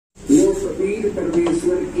I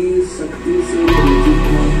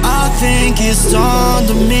think it's dawned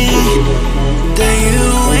on me that you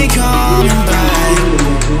ain't coming back.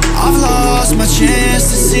 I've lost my chance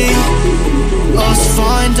to see us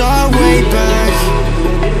find our way back.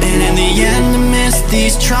 And in the end, amidst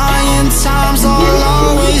these trying times, I'll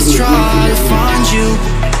always try to find you.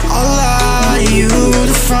 I'll lie to you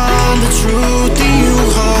to find the truth that you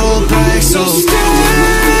hold back. So stay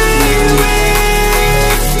with me.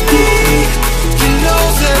 You know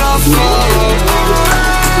that I'll follow.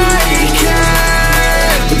 I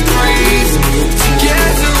can't breathe.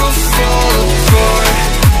 Together we'll fall apart.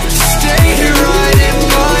 Stay here right in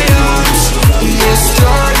my arms, and we'll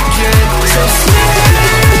start again. So stay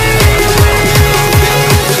with me.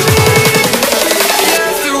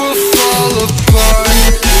 Together we'll fall apart.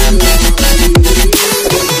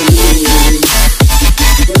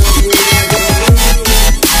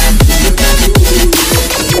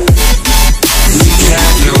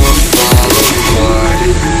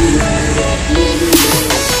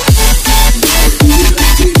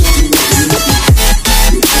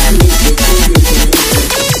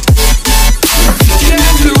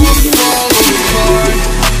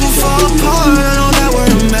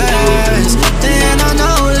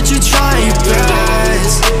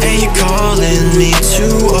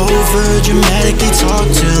 Dramatically talk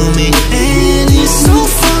to me, and it's so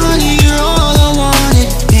funny, you're all I wanted,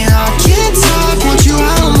 and I can't talk, want you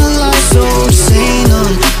out of my life, so just say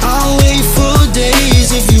none. I'll wait for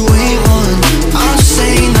days if you ain't one, I'll just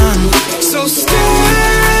say none. So stay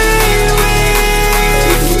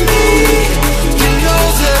with me, you know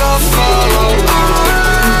that I'll follow.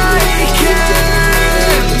 I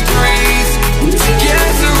can't breathe,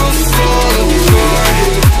 together we'll fall apart.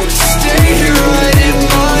 Stay here right in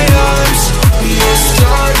my arms, we'll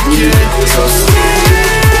start again. So stay with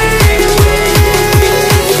me.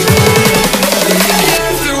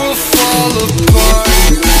 Together we'll fall apart.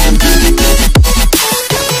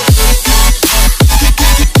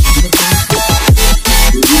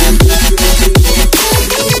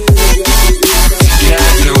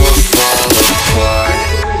 Together we'll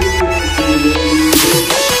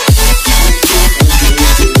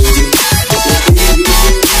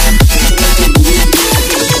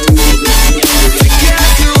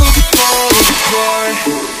fall apart.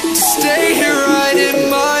 Stay here right in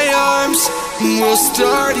my arms, and we'll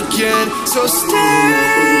start again. So stay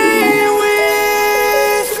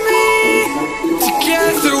with me.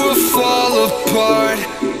 Together we'll fall apart.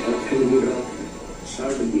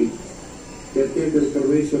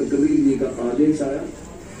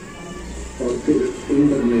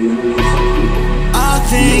 I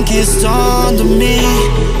think it's dawned on me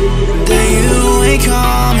that you ain't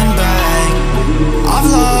coming back. I've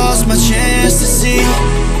lost my chance to see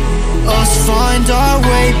us find our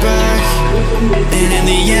way back. And in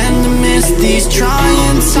the end, amidst these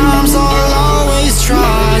trying times, I'll always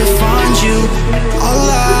try to find you. I'll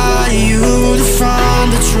lie to you to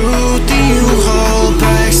find the truth that you hold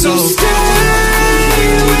back. So stay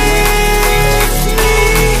with me,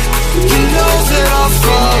 you know that I'll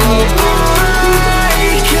follow. I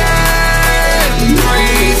can't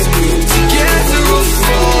breathe, together we'll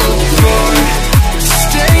fall apart.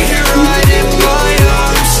 Stay here right in my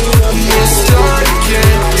arms, and we'll start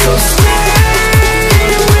again. So stay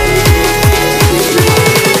with me.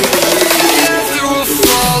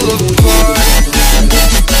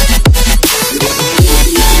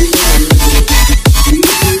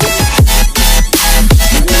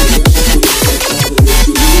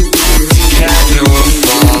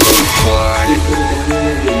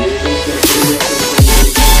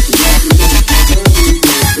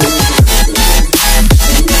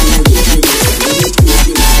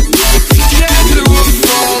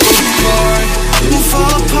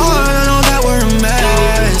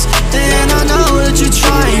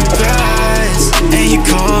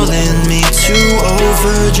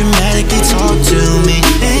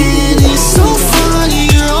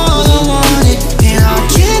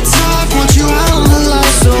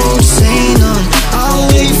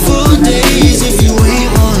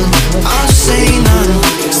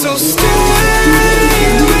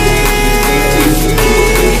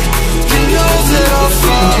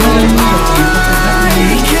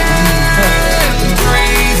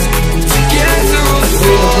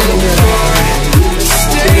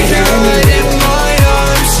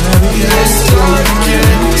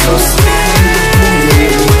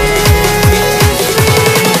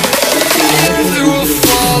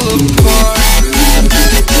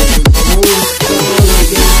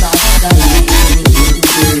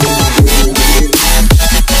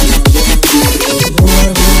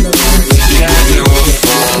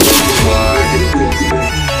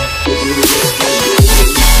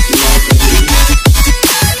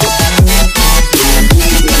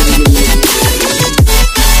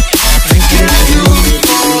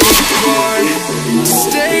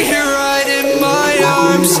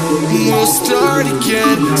 start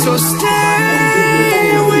again. So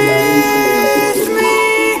stay with me.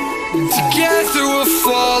 Together we'll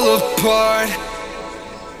fall apart.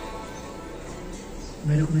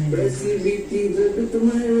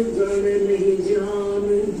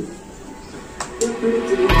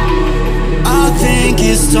 I think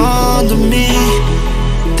it's dawned on me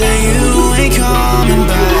that you ain't coming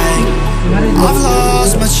back. I've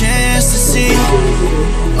lost my chance to see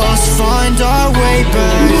us find our way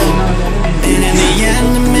back. And in the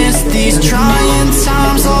end, amidst these trying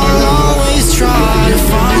times, I'll always try to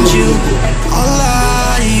find you. I'll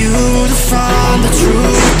lie to you to find the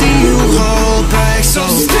truth that you hold back. So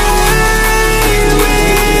stay with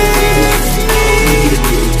me.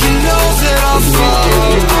 You know that I'll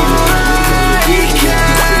follow. I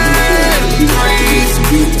can't breathe.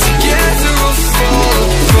 Together we'll fall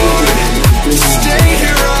apart. Stay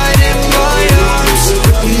here right in my arms,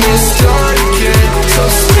 and we'll start again. So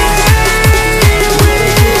stay with me.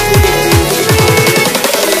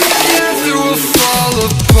 Together we'll fall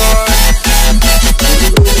apart.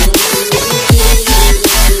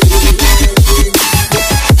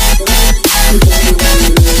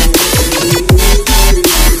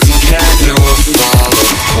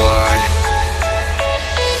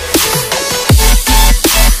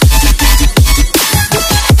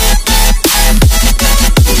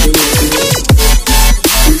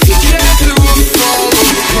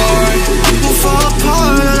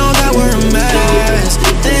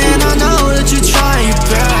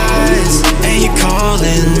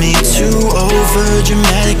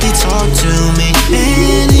 Dramatically talk to me,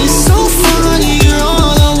 and it's so funny, you're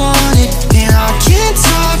all I wanted, and I can't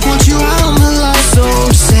talk, want you out of my life, so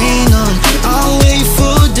say none. I'll wait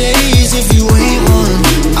for days if you ain't one,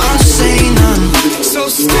 I'll just say none. So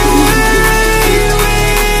stay with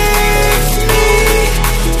me,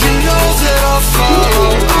 you know that I'll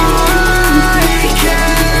follow. I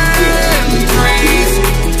can't breathe,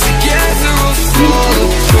 together we'll fall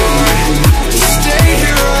apart. Stay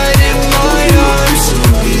here right in my arms,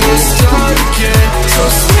 we'll start again. So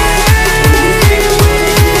stay with me.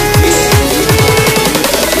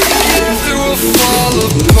 Together we'll fall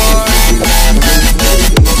apart.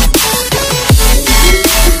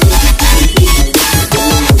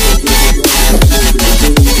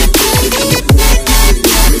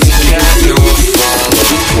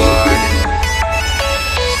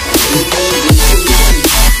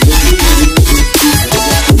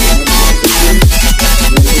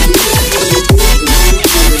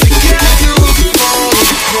 Together we'll fall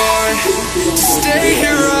apart. Stay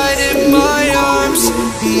here right in my arms,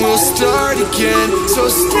 and we'll start again. So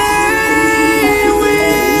stay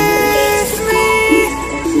with me.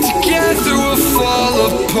 Together we'll fall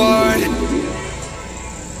apart.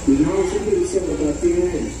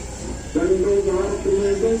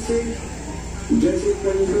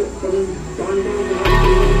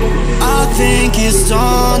 I think it's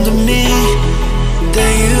dawned on me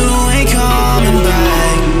that you ain't coming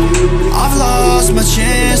back. I've lost my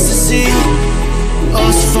chance to see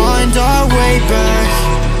us find our way back.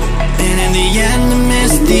 And in the end,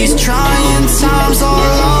 amidst these trying times,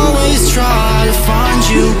 I'll always try to find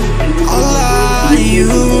you. I'll lie to you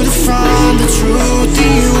to find the truth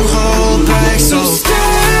that you hold back. So stay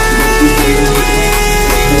with me.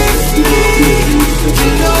 You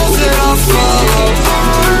know that I'll follow.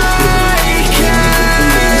 I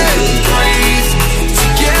can't breathe.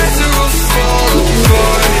 Together we'll fall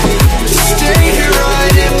apart. Stay here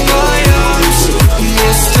right in my arms, and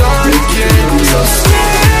we'll start again. So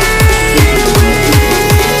stay with me.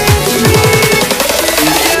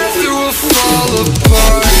 Together we'll fall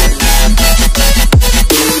apart.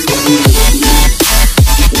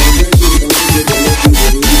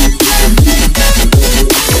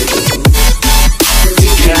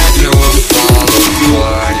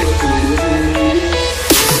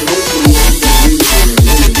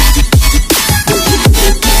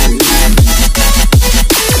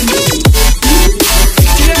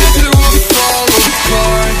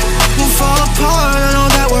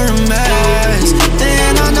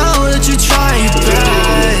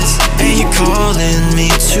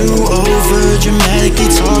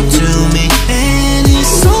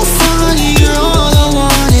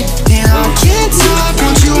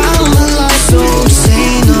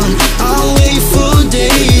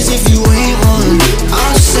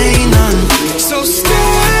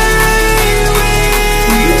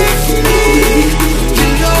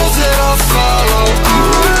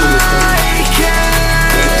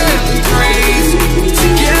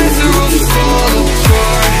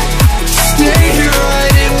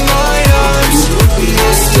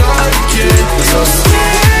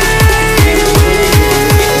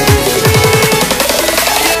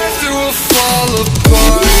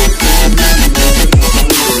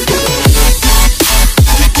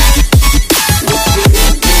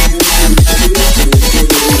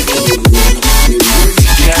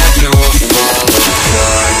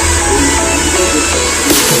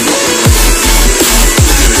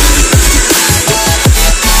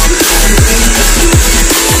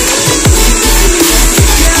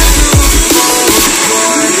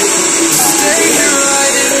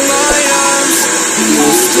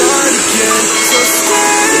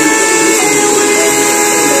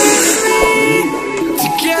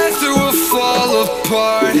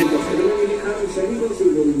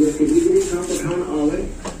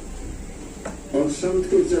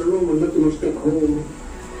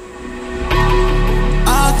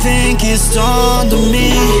 I think it's dawned on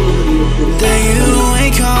me that you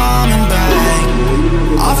ain't coming back.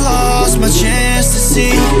 I've lost my chance to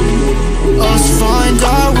see us find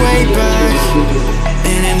our way back.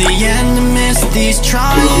 And in the end, amidst these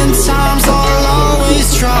trying times, I'll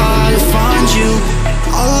always try to find you.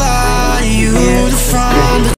 I'll lie to you to find the